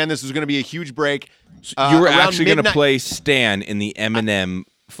Eminem fan. This was gonna be a huge break. You were actually gonna play Stan in the Eminem.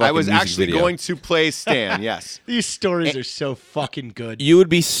 I was music actually video. going to play Stan. Yes. These stories are so fucking good. You would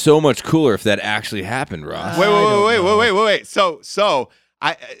be so much cooler if that actually happened, Ross. Wait. So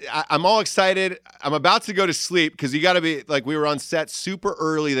I'm all excited. I'm about to go to sleep because you got to be like, we were on set super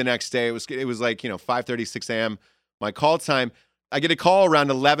early the next day. It was like 5:30, 6 a.m. my call time. I get a call around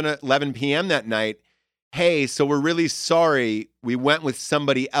 11 p.m. that night. Hey, so we're really sorry. We went with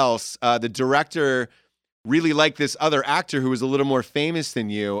somebody else. The director really liked this other actor who was a little more famous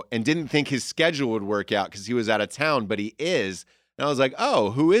than you and didn't think his schedule would work out because he was out of town, but he is. And I was like, oh,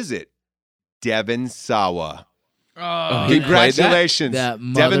 who is it? Devon Sawa. Oh, congratulations. that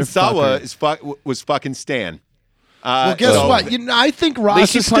Devon Sawa motherfucker. was fucking Stan. Well, guess what? I think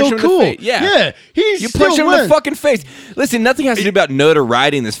Ross is punch still him in the cool. face. Yeah. He's You still punch him in wins. the fucking face. Listen, nothing has to do about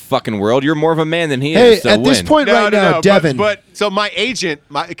notoriety in this fucking world. You're more of a man than he Hey, is. So at this win. point right now, Devon. But so my agent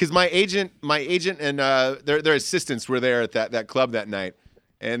and their assistants were there at that club that night,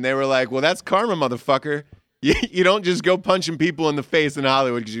 and they were like, "Well, that's karma, motherfucker. You don't just go punching people in the face in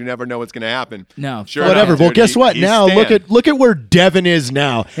Hollywood because you never know what's going to happen." No, Sure Whatever. enough, Well, dude, guess what? he's Now Stan. look at where Devon is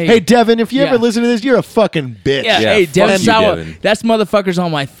now. Hey, Devon, if you ever listen to this, you're a fucking bitch. Yeah, Yeah, hey, fuck Devon you, Sawa. Devon. That's motherfuckers on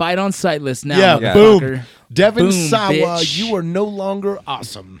my fight on sight list now. Yeah, motherfucker. boom. Devon Boom, Sawa, bitch. you are no longer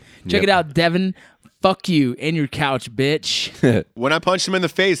awesome. Check it out, Devon. Fuck you and your couch, bitch. When I punched him in the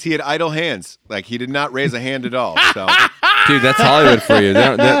face, he had idle hands. Like, he did not raise a hand at all. So Dude, that's Hollywood for you.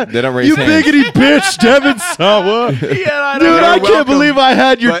 They don't raise You hands. biggity bitch, Devon Sawa. Dude, I can't welcome, believe I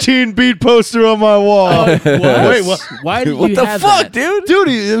had your but- Teen Beat poster on my wall. Wait, what? Why did What you the have fuck, that? dude? Dude,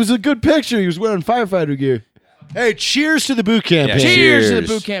 it was a good picture. He was wearing firefighter gear. Hey, cheers to the boot campaign. Yeah, Cheers to the Cheers.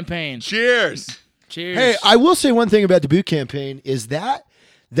 boot campaign. cheers. Cheers. Hey, I will say one thing about the boot campaign is that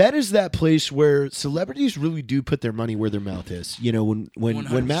is that place where celebrities really do put their money where their mouth is. When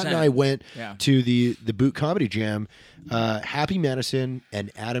Matt and I 100%. went Yeah. to the Boot Comedy Jam, Happy Madison and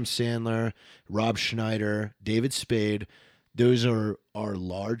Adam Sandler, Rob Schneider, David Spade, those are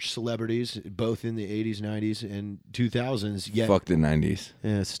large celebrities, both in the 80s, 90s, and 2000s. Yet, Fuck the 90s.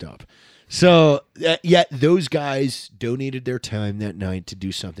 stop. So, yet those guys donated their time that night to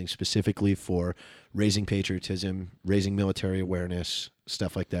do something specifically for raising patriotism, raising military awareness,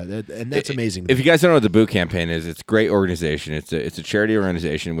 stuff like that. And that's amazing. If you guys don't know what the Boot Campaign is, it's a great organization. It's a charity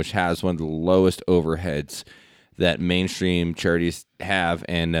organization which has one of the lowest overheads that mainstream charities have.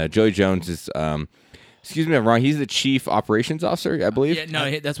 And Joey Jones is, excuse me if I'm wrong, he's the chief operations officer, I believe. Yeah,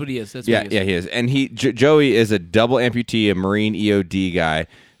 no, that's what he is. That's yeah, what he is. he is. And Joey is a double amputee, a Marine EOD guy.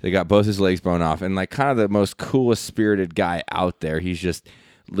 They got both his legs blown off, and like kind of the most coolest spirited guy out there. He's just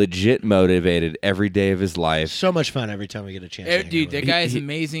legit motivated every day of his life. So much fun every time we get a chance. Dude, that guy is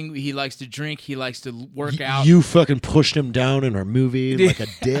amazing. He likes to drink. He likes to work out. You fucking pushed him down in our movie like a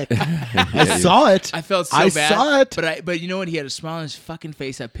dick. I saw it. I felt so I bad. saw it. But you know what? He had a smile on his fucking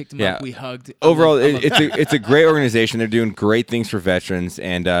face. I picked him Yeah. up. We hugged. Overall, it's a great organization. They're doing great things for veterans.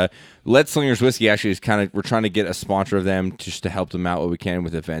 And Lead Slingers Whiskey actually is we're trying to get a sponsor of them just to help them out what we can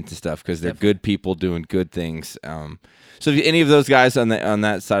with events and stuff because they're good people doing good things. So if any of those guys on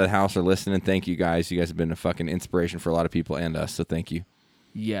that side of the house are listening, thank you guys. You guys have been a fucking inspiration for a lot of people and us. So thank you.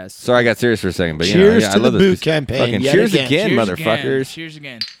 Yes. Sorry, I got serious for a second, but cheers I to love the this. Boot Campaign. Fucking Yet cheers again. again, Cheers motherfuckers. Again. Cheers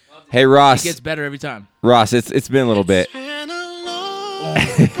again. Hey Ross. It gets better every time. Ross, it's been a little bit.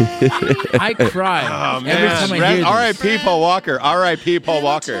 I cry every time I hear this. R.I.P. Paul Walker. R.I.P. Paul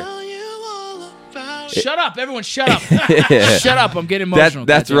Walker. Shut up, everyone! Shut up! Shut up! I'm getting emotional.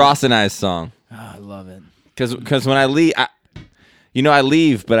 That's Goddamn. Ross and I's song. Oh, I love it. Because when I leave, I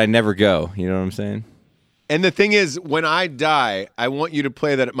leave, but I never go. You know what I'm saying? And the thing is, when I die, I want you to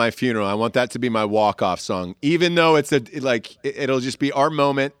play that at my funeral. I want that to be my walk-off song, even though it'll just be our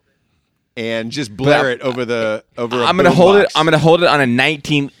moment, and just blare it over a I'm gonna hold it. I'm gonna hold it on a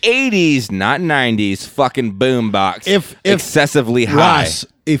 1980s, not 90s, fucking boombox. If excessively high. Ross,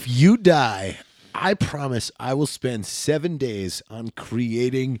 if you die, I promise I will spend 7 days on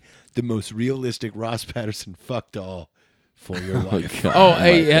creating the most realistic Ross Patterson fuck doll for your wife. Oh,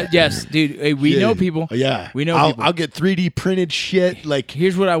 hey, yes, dude. Hey, we know people. Yeah, we know people. I'll get 3D printed shit. Like,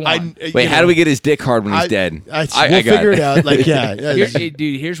 here's what I want. Wait, how do we get his dick hard when he's dead? We'll figure it out. Like, yeah, Hey,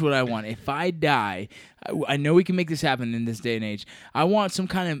 dude. Here's what I want. If I die, I know we can make this happen in this day and age. I want some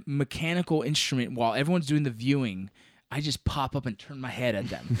kind of mechanical instrument while everyone's doing the viewing. I just pop up and turn my head at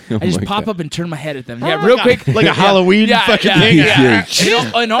them. I just pop up and turn my head at them. Yeah, real quick. Like a Halloween fucking thing. Yeah.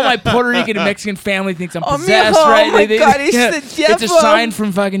 And all my Puerto Rican and Mexican family thinks I'm possessed, right? Oh my God, it's the devil. It's a sign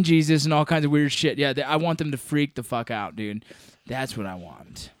from fucking Jesus and all kinds of weird shit. Yeah, I want them to freak the fuck out, dude. That's what I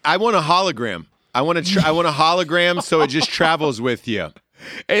want. I want a hologram. I want a hologram so it just travels with you.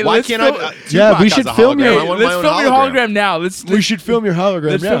 Hey, Why can't I? Yeah, we should film your. Let's film your hologram now. We should film your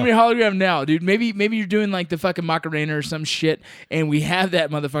hologram. Let's film your hologram now, dude. Maybe you're doing like the fucking Macarena or some shit, and we have that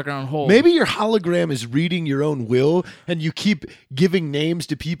motherfucker on hold. Maybe your hologram is reading your own will, and you keep giving names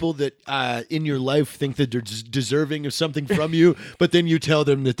to people that in your life think that they're deserving of something from you, but then you tell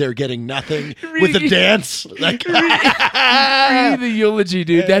them that they're getting nothing with a dance. Like read the eulogy,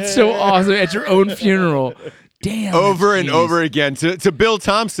 dude. That's so awesome at your own funeral. Damn. Over and over again to Bill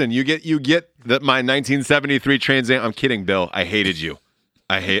Thompson. You get my 1973 Trans Am. I'm kidding, Bill. I hated you.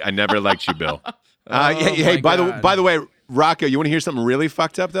 I never liked you, Bill. Hey, by the way, Rocco, you want to hear something really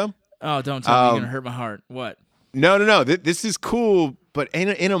fucked up though? Oh, don't tell me you're gonna hurt my heart. What? No. This is cool, but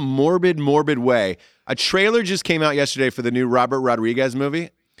in a morbid way. A trailer just came out yesterday for the new Robert Rodriguez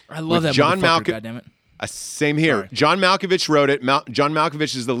movie. I love that John Malkovich. Goddammit. Same here. Sorry. John Malkovich wrote it. John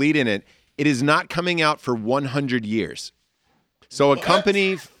Malkovich is the lead in it. It is not coming out for 100 years. So a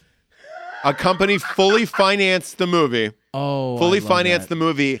company fully financed the movie. Oh, fully financed the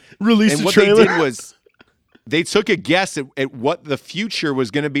movie. Released and a what trailer. they did was they took a guess at what the future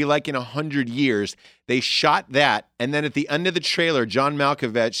was going to be like in 100 years. They shot that, and then at the end of the trailer, John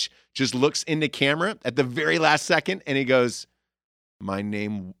Malkovich just looks into camera at the very last second, and he goes, "My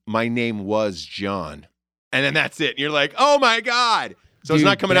name was John," and then that's it. And you're like, "Oh my God!" So Dude, it's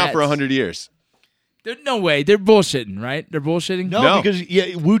not coming out for 100 years. No way. They're bullshitting, right? They're bullshitting? No. because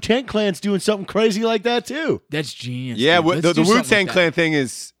Wu-Tang Clan's doing something crazy like that too. That's genius. Yeah, dude. the Let's do Wu-Tang something like Clan that. thing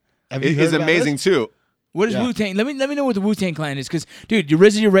is Have you heard about amazing this? too. What is Yeah. Wu-Tang? Let me know what the Wu-Tang Clan is, because, dude, your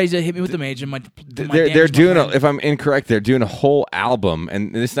Razor hit me with the major. They're doing if I'm incorrect, they're doing a whole album,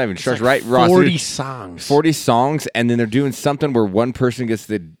 and this is not even structured right, Ross. 40 songs. 40 songs, and then they're doing something where one person gets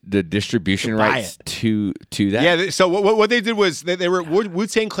the distribution buy rights to that. Yeah, so what they did was they were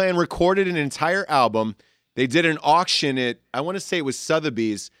Wu-Tang Clan recorded an entire album. They did an auction at, I want to say it was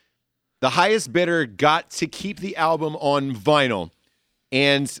Sotheby's. The highest bidder got to keep the album on vinyl,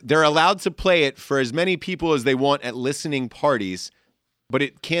 and they're allowed to play it for as many people as they want at listening parties, but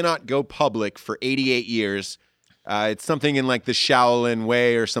it cannot go public for 88 years It's something in like the Shaolin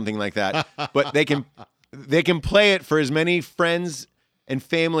way or something like that. But they can play it for as many friends and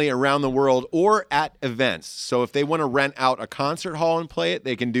family around the world or at events. So if they want to rent out a concert hall and play it,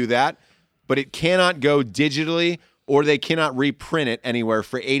 they can do that. But it cannot go digitally, or they cannot reprint it anywhere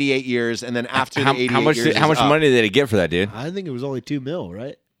for 88 years. And then after the 88 years, how much money did they get for that, dude? I think it was only $2 million,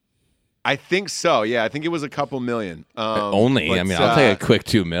 right? I think so. Yeah, I think it was a couple million. Only. But, I mean, I'll take a quick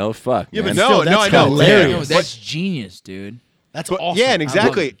 $2 million. Fuck. Yeah, man. but still, No, I that's know. hilarious. No, that's genius, dude. That's But- awesome. Yeah, and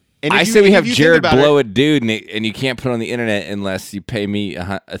exactly. And I if say you- we if have you think Jared about blow it- a dude, and you can't put it on the internet unless you pay me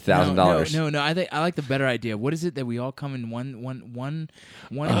 $1,000. No. I like the better idea. What is it that we all come in one?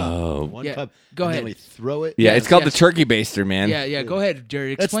 Oh. One Yeah, cup. go and ahead. Then we throw it. Yeah, Yes, it's called yes. the turkey baster, man. Yeah. Go ahead,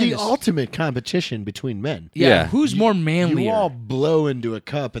 Jared. That's Explain the this. ultimate competition between men. Yeah. Who's more manlier? You all blow into a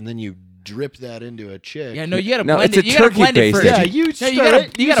cup and then you drip that into a chick. Yeah, no, you gotta No, blend it's it. a You gotta turkey blend it baster. first. Yeah, you No, stir you gotta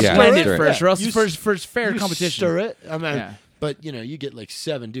it. you gotta Yeah, blend stir it it. first, or else You for fair you competition. Stir it. I mean, Yeah. but you get like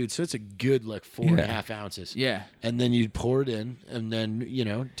 7 dudes, so it's a good like 4.5 ounces. Yeah. And then you pour it in, and then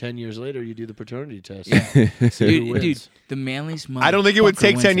 10 years later you do the paternity test. Dude, the manliest motherfucker I don't think it would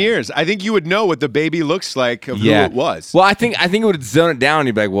take wins 10 that. years. I think you would know what the baby looks like of Yeah. who it was. Well, I think it would zone it down.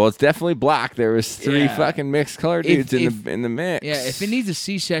 You'd be like, well, it's definitely black. There was 3 Yeah. fucking mixed color If- dudes in the mix. Yeah, if it needs a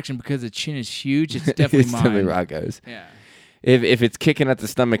C-section because the chin is huge, it's definitely it's mine. definitely Rocco's. Yeah. If it's kicking at the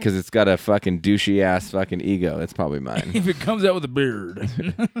stomach because it's got a fucking douchey ass fucking ego, it's probably mine. If it comes out with a beard.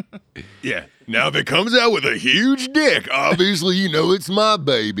 Yeah. Now if it comes out with a huge dick, obviously you know it's my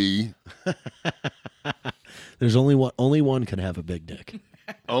baby. There's only one can have a big dick.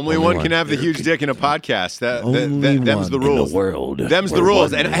 Only one can have the huge dick in a podcast. Only Them's the one in the rules. world. Them's the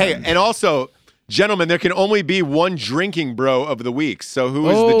rules. And hey, and also, gentlemen, there can only be one drinking bro of the week. So who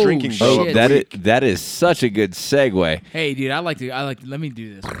is the Oh, drinking bro shit. of the that is week? that is such a good segue. Hey, dude, I like to. Let me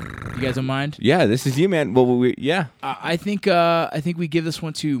do this. You guys don't mind? Yeah, this is you, man. Well, yeah, I think we give this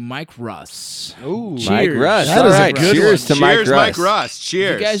one to Mike Russ. Ooh, Cheers. Mike Russ. That All is a right, good cheers one. to Mike Cheers, Russ. Mike Russ. If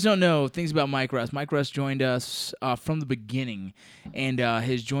Cheers. you guys don't know things about Mike Russ joined us from the beginning and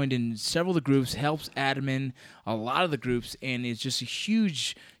has joined in several of the groups, helps admin a lot of the groups, and is just a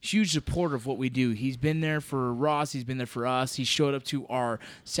huge supporter of what we do. He's been there for Ross. He's been there for us. He showed up to our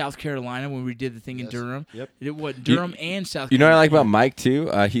South Carolina when we did the thing in Durham. Yep. Durham and South You know what I like Carolina. about Mike too?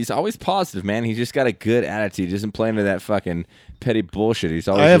 He's always positive, man. He's just got a good attitude. He doesn't play into that fucking petty bullshit. He's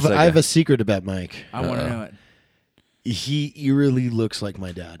always. I have just like I have a secret about Mike. I want to know it. He eerily looks like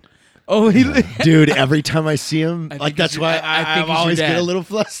my dad. Oh, he. Dude, every time I see him, I like think that's he's why your- I think I he's your always get dad. a little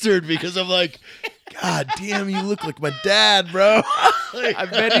flustered because I'm like, God damn, you look like my dad, bro. I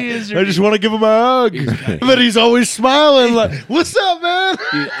bet he is. I just want to give him a hug, but he's always smiling like, "What's up, man?"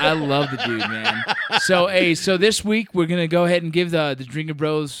 Dude, I love the dude, man. So this week we're gonna go ahead and give the Drinking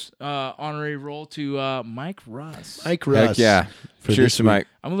Bros honorary role to Mike Russ. Mike Heck Russ. yeah. for Cheers this to week. Mike.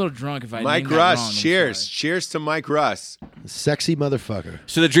 I'm a little drunk if I Mike named that Russ. wrong, I'm Cheers. sorry. Cheers to Mike Russ. Sexy motherfucker.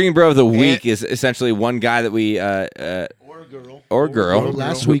 So the Dream Bro of the Week is essentially one guy that we or girl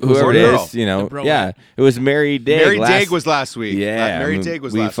Last week was whoever a it girl. is, you know, The bro. yeah, it was Mary Dig. Mary last, Dig was last week. Yeah, Mary I mean, Dig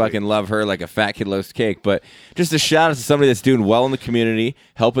was we last fucking week. love her like a fat kid loves cake. But just a shout out to somebody that's doing well in the community,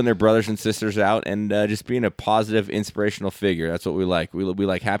 helping their brothers and sisters out, and just being a positive, inspirational figure. That's what we like. We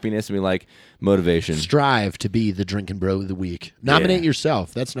like happiness and we like motivation. Strive to be the drinking bro of the week. Nominate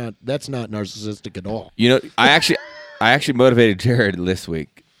yourself. That's not narcissistic at all. You know, I actually motivated Jared this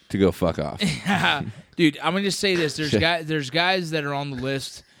week to go fuck off. Dude, I'm gonna just say this: there's guys that are on the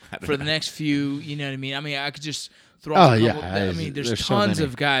list for the next few. You know what I mean? I mean, I could just throw. Oh, off a yeah, couple, I mean, there's there's so tons many.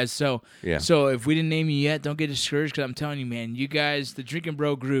 of guys. So Yeah. So if we didn't name you yet, don't get discouraged because I'm telling you, man, you guys, the Drinking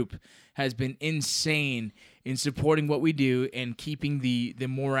Bro group has been insane in supporting what we do and keeping the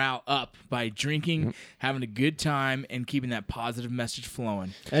morale up by drinking, having a good time, and keeping that positive message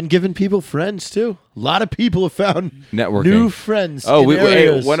flowing. And giving people friends too. A lot of people have found Networking. new friends. Oh, in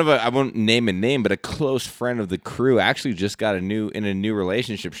areas. one of I won't name a name, but a close friend of the crew actually just got in a new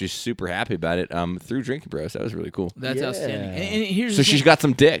relationship. She's super happy about it. Through Drinking Bros. That was really cool. That's Yeah. outstanding. And here's So the she's thing. got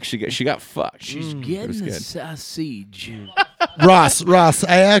some dick. She got fucked. She's It getting was the good. sausage. Ross,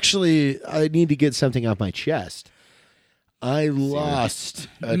 I need to get something off my chest. I lost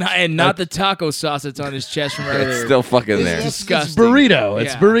Not the taco sauce that's on his chest from It's earlier. still fucking there. It's disgusting. burrito.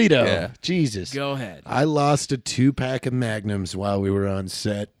 It's Yeah. burrito. Yeah. Jesus. Go ahead. I lost a 2-pack of Magnums while we were on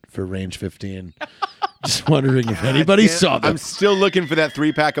set for Range 15. Just wondering if anybody Damn, saw them. I'm still looking for that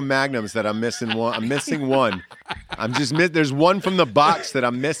 3-pack of Magnums that I'm missing one. I'm missing one. I'm just there's one from the box that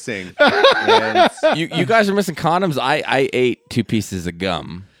I'm missing. And You guys are missing condoms. I ate 2 pieces of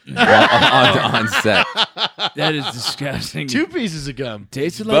gum. on set. That is disgusting. 2 pieces of gum.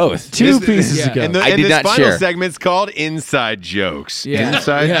 Tasted like Both. 2 pieces yeah. of gum. And, I and did this not final share. segment's called Inside Jokes. Yeah.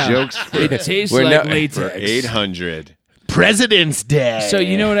 Inside Yeah. Jokes for, It tastes We're like no- latex. for 800. President's Day. So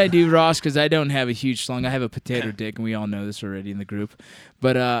you know what I do, Ross? Because I don't have a huge slung. I have a potato dick, and we all know this already in the group.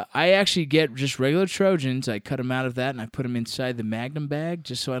 But I actually get just regular Trojans. I cut them out of that, and I put them inside the Magnum bag,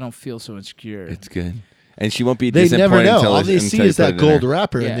 just so I don't feel so insecure. It's good. And she won't be they disappointed never know. until All they until see you is put that it in gold there.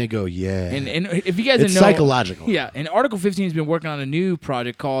 wrapper, Yeah. and they go, yeah. And if you guys it's didn't know, psychological. Yeah, and Article 15 has been working on a new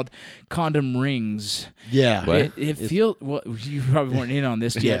project called Condom Rings. Yeah. What? It feels well. You probably weren't in on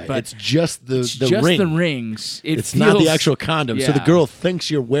this Yeah, yet, but it's just the it's just ring. the rings. It's not the actual condom, so the Yeah. girl thinks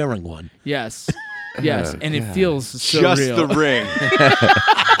you're wearing one. Yes, yes, and it feels so Just real. the ring.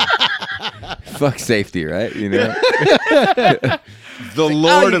 Fuck safety, right? You know. The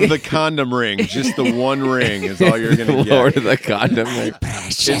Lord of the condom ring. Just the one ring is all you're going to get. Lord of the condom.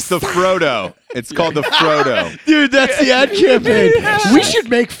 It's the Frodo. It's called the Frodo. Dude, that's the ad campaign. We should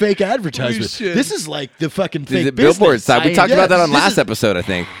make fake advertisements. We should. This is like the fucking The fake billboard business. side. We talked Yeah, about that on this last is- episode, I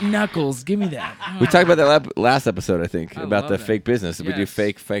think. Knuckles, give me that. We talked about that last episode, I think, I about love the that. fake business. We do Yes.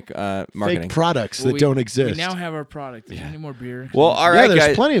 fake marketing. Fake products Well, that don't exist. We now have our product. Is there any more beer? Well, all Yeah, right, there's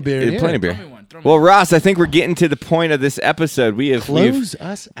guys. plenty of beer in Yeah, here. plenty of beer. Throw me one, throw me Well, one. Ross, I think we're getting to the point of this episode. We have Close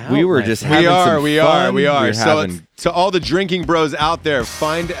us out. we were my just friend. having We some are. fun. We are. We're So having- to all the drinking bros out there,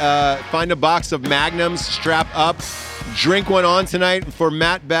 find a box of Magnums, strap up, drink one on tonight for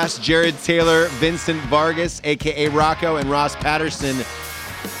Matt Best, Jared Taylor, Vincent Vargas, a.k.a. Rocco, and Ross Patterson.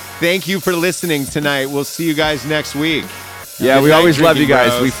 Thank you for listening tonight. We'll see you guys next week. Yeah, Good we night, always love you drinking guys.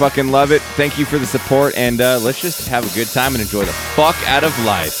 bros. We fucking love it. Thank you for the support, and let's just have a good time and enjoy the fuck out of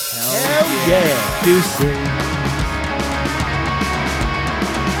life. Hell yeah. Deuces.